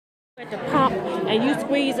At the pump and you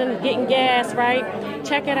squeezing, getting gas, right?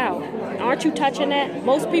 Check it out. Aren't you touching that?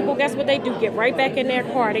 Most people, guess what they do? Get right back in their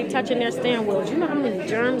car. They touching their steering wheels. You know how many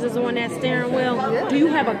germs is on that steering wheel? Do you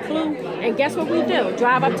have a clue? And guess what we do?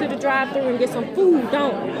 Drive up to the drive-thru and get some food,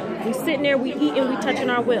 don't we? We sitting there, we eating, we touching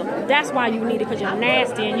our wheel. That's why you need it, because you're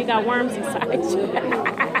nasty and you got worms inside you.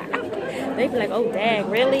 They be like, oh, dang,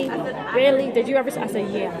 really? Really? Did you ever? I say,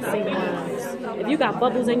 yeah, I see worms. If you got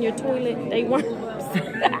bubbles in your toilet, they worms.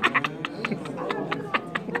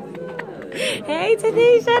 Hey,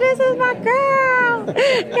 Tanisha, this is my girl.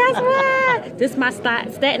 Guess what? This is my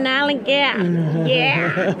Staten Island gal.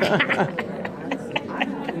 Yeah.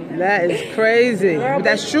 That is crazy. Girl, but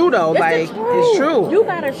that's true though. Like, it's true. You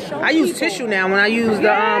gotta show I use tissue now when I use the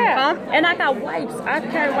pump. And I got wipes. I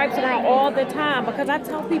carry wipes around all the time because I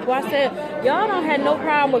tell people, I said, y'all don't have no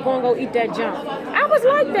problem with going to go eat that junk. I was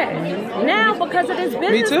like that. Now, because of this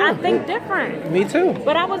business, Me too. I think different. Me too.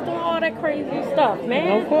 But I was doing all that crazy stuff,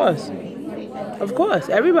 man. Of course. Of course.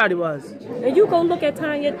 Everybody was. And you go look at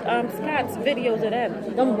Tanya Scott's videos of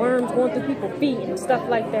that. Them worms going through people's feet and stuff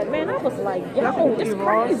like that. Man, I was like, yo, it's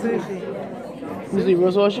crazy. You see raw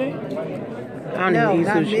sushi? I don't No, even eat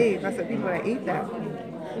not sushi. me. I said people that eat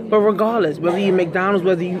that. But regardless, whether you eat McDonald's,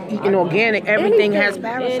 whether you eat organic, everything has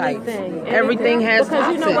parasites. Everything has because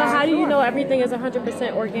toxins. you know what? How do you know everything is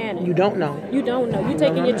 100% organic? You don't know. You don't know. You're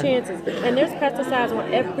taking your chances. And there's pesticides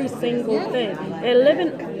on every single thing. And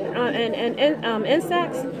living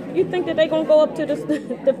insects, you think that they're going to go up to the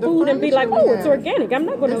food and be like, oh, it's organic. I'm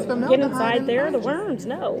not going to get inside there. The worms,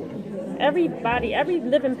 no. Every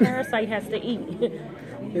living parasite has to eat.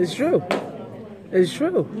 It's true. It's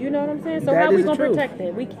true. You know what I'm saying? So how are we going to protect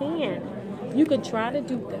it? We can't. You can try to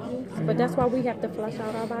do things, but that's why we have to flush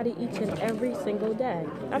out our body each and every single day.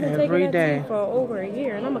 I've been taking that tea for over a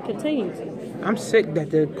year, and I'm going to continue to. I'm sick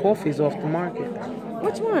that the coffee's off the market.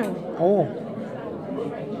 Which one? Oh.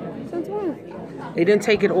 Since when? They didn't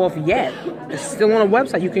take it off yet. It's still on the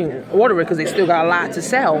website. You can order it because they still got a lot to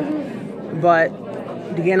sell. But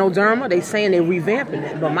the Ganoderma, they saying they're revamping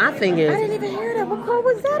it. But my thing is... I didn't even hear that. What call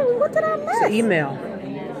was that? What did I miss? It's an email.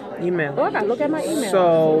 Oh, I got to look at my email.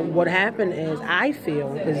 So what happened is, I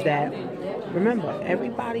feel, is that, remember,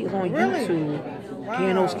 everybody is on YouTube.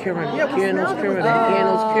 Gano's curing me. Gano's curing me.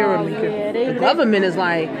 Gano's curing me. The government is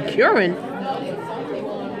like, curing?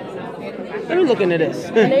 Let me look into this.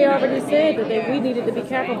 And they already said that we needed to be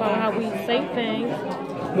careful about how we say things.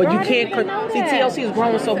 But you can't, see, TLC is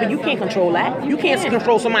growing so big, you can't control that. You can't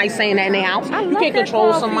control somebody saying that in their house. You can't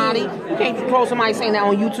control somebody. You can't control somebody saying that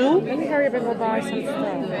on YouTube. Let me hurry up and go buy some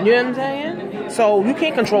stuff. You know what I'm saying? So you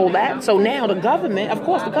can't control that. So now the government, of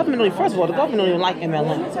course, the government only, first of all, the government don't even like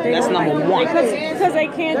MLM. That's number one. Because they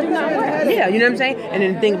can't do nothing with it. Yeah, you know what I'm saying? And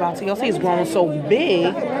then the thing about TLC is growing so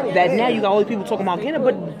big that now you got all these people talking about Gano,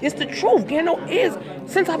 but it's the truth. Gano is,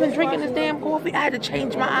 since I've been drinking this damn coffee, I had to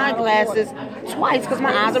change my eyeglasses twice because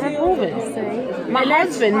my eyes are improving. My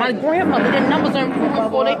husband, my grandmother, their numbers are improving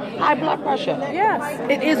for their high blood pressure. Yes.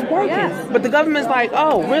 It is working. Yes. But the government's like,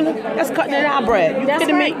 oh, really? That's cutting in our bread. You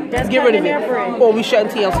kidding me? That's get rid of it. Or we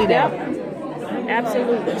shutting TLC down. Yep.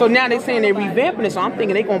 Absolutely. So now they're saying they're revamping it, so I'm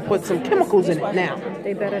thinking they're going to put some chemicals in it now.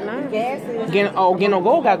 They better not. Gano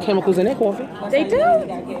Gold got chemicals in their coffee. They do?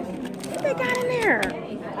 What they got in there?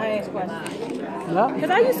 I ask questions. Because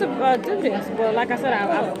I used to do this, but like I said,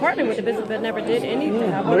 I partnered with the business, but never did anything.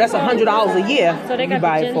 Yeah. Well, that's $100 a year. So they got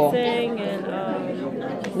buy the it for. ginseng and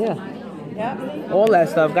all that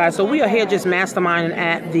stuff, guys. So we are here just masterminding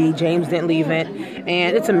at the James Dentley event,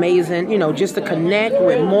 and it's amazing, you know, just to connect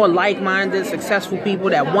with more like-minded, successful people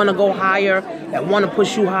that want to go higher, that want to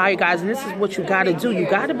push you higher, guys. And this is what you got to do. You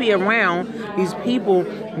got to be around these people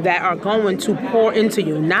that are going to pour into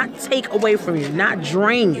you, not take away from you, not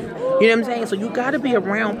drain you. You know what I'm saying? So you got to be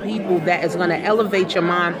around people that is going to elevate your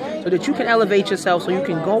mind so that you can elevate yourself, so you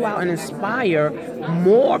can go out and inspire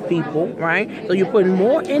more people, right? So you're putting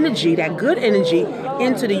more energy, that good energy,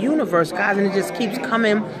 into the universe, guys, and it just keeps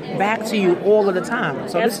coming back to you all of the time.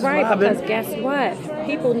 So that's right, because guess what?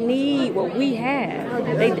 People need what we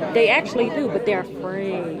have. They actually do, but they're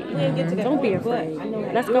afraid. Don't be afraid.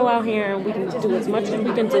 Let's go out here and we can do as much as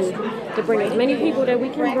we can do to bring as many people that we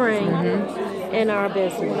can bring in our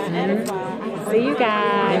business. See you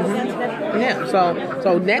guys. Yeah.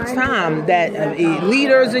 So next time that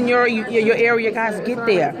leaders in your area, guys, get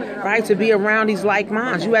there, right? To be around these like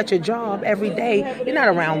minds. You at your job every day. You're not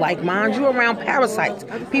around like minds. You're around parasites,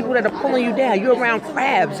 people that are pulling you down. You're around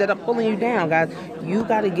crabs that are pulling you down, guys. You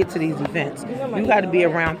got to get to these events. You got to be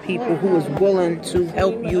around people who is willing to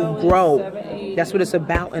help you grow. That's what it's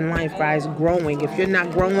about in life, guys. Growing. If you're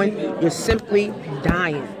not growing, you're simply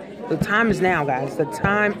dying. The time is now, guys. The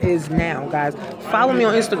time is now, guys. Follow me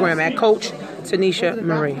on Instagram at Coach Tanisha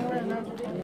Marie.